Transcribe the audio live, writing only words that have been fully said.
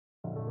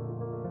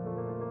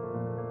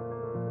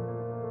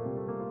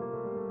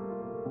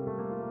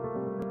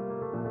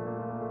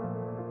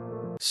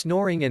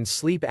Snoring and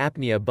sleep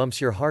apnea bumps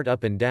your heart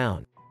up and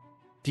down.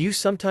 Do you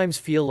sometimes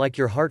feel like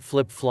your heart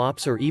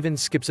flip-flops or even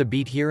skips a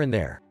beat here and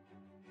there?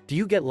 Do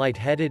you get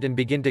lightheaded and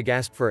begin to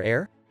gasp for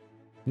air?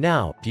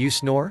 Now, do you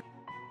snore?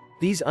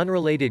 These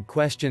unrelated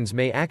questions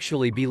may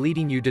actually be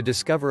leading you to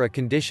discover a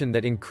condition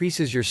that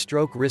increases your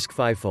stroke risk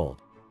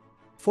fivefold.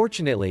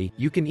 Fortunately,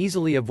 you can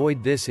easily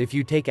avoid this if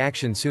you take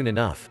action soon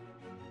enough.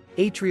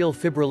 Atrial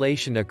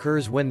fibrillation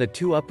occurs when the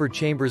two upper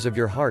chambers of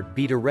your heart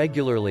beat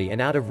irregularly and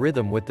out of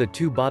rhythm with the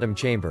two bottom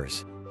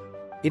chambers.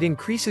 It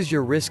increases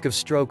your risk of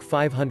stroke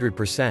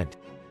 500%.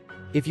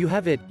 If you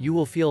have it, you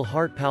will feel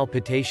heart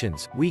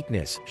palpitations,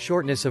 weakness,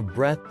 shortness of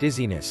breath,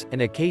 dizziness,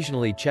 and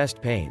occasionally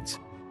chest pains.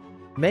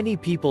 Many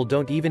people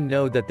don't even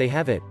know that they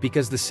have it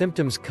because the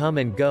symptoms come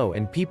and go,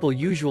 and people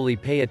usually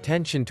pay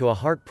attention to a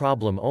heart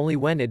problem only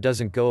when it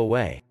doesn't go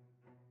away.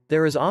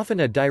 There is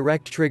often a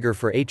direct trigger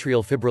for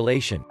atrial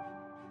fibrillation.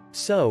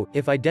 So,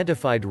 if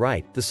identified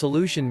right, the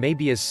solution may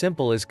be as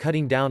simple as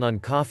cutting down on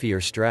coffee or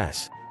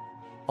stress.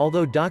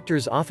 Although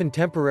doctors often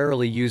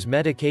temporarily use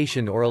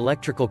medication or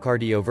electrical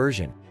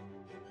cardioversion.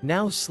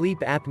 Now sleep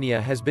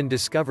apnea has been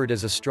discovered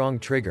as a strong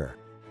trigger.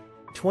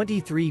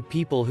 23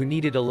 people who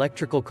needed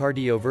electrical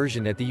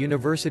cardioversion at the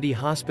University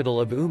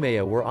Hospital of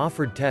Umeå were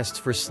offered tests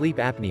for sleep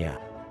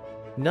apnea.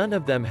 None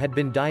of them had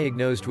been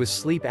diagnosed with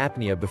sleep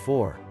apnea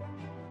before.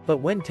 But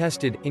when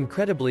tested,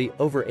 incredibly,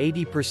 over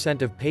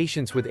 80% of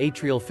patients with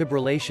atrial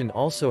fibrillation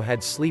also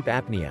had sleep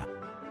apnea.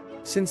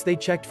 Since they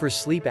checked for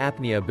sleep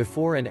apnea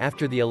before and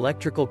after the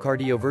electrical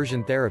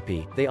cardioversion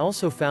therapy, they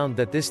also found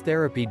that this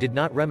therapy did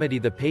not remedy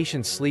the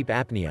patient's sleep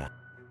apnea,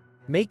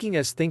 making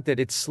us think that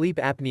it's sleep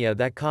apnea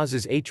that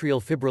causes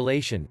atrial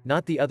fibrillation,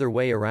 not the other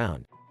way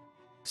around.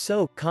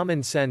 So,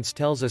 common sense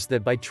tells us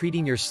that by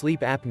treating your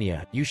sleep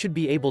apnea, you should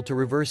be able to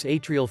reverse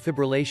atrial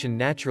fibrillation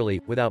naturally,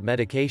 without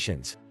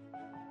medications.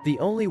 The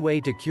only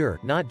way to cure,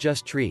 not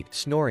just treat,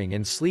 snoring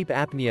and sleep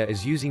apnea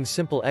is using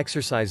simple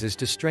exercises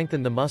to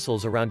strengthen the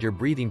muscles around your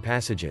breathing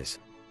passages.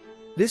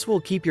 This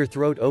will keep your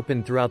throat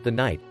open throughout the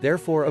night,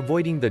 therefore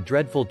avoiding the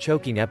dreadful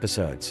choking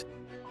episodes.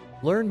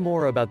 Learn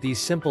more about these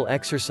simple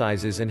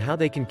exercises and how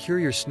they can cure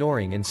your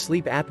snoring and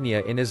sleep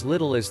apnea in as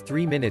little as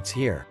 3 minutes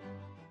here.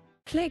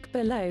 Click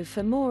below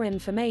for more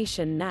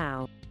information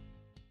now.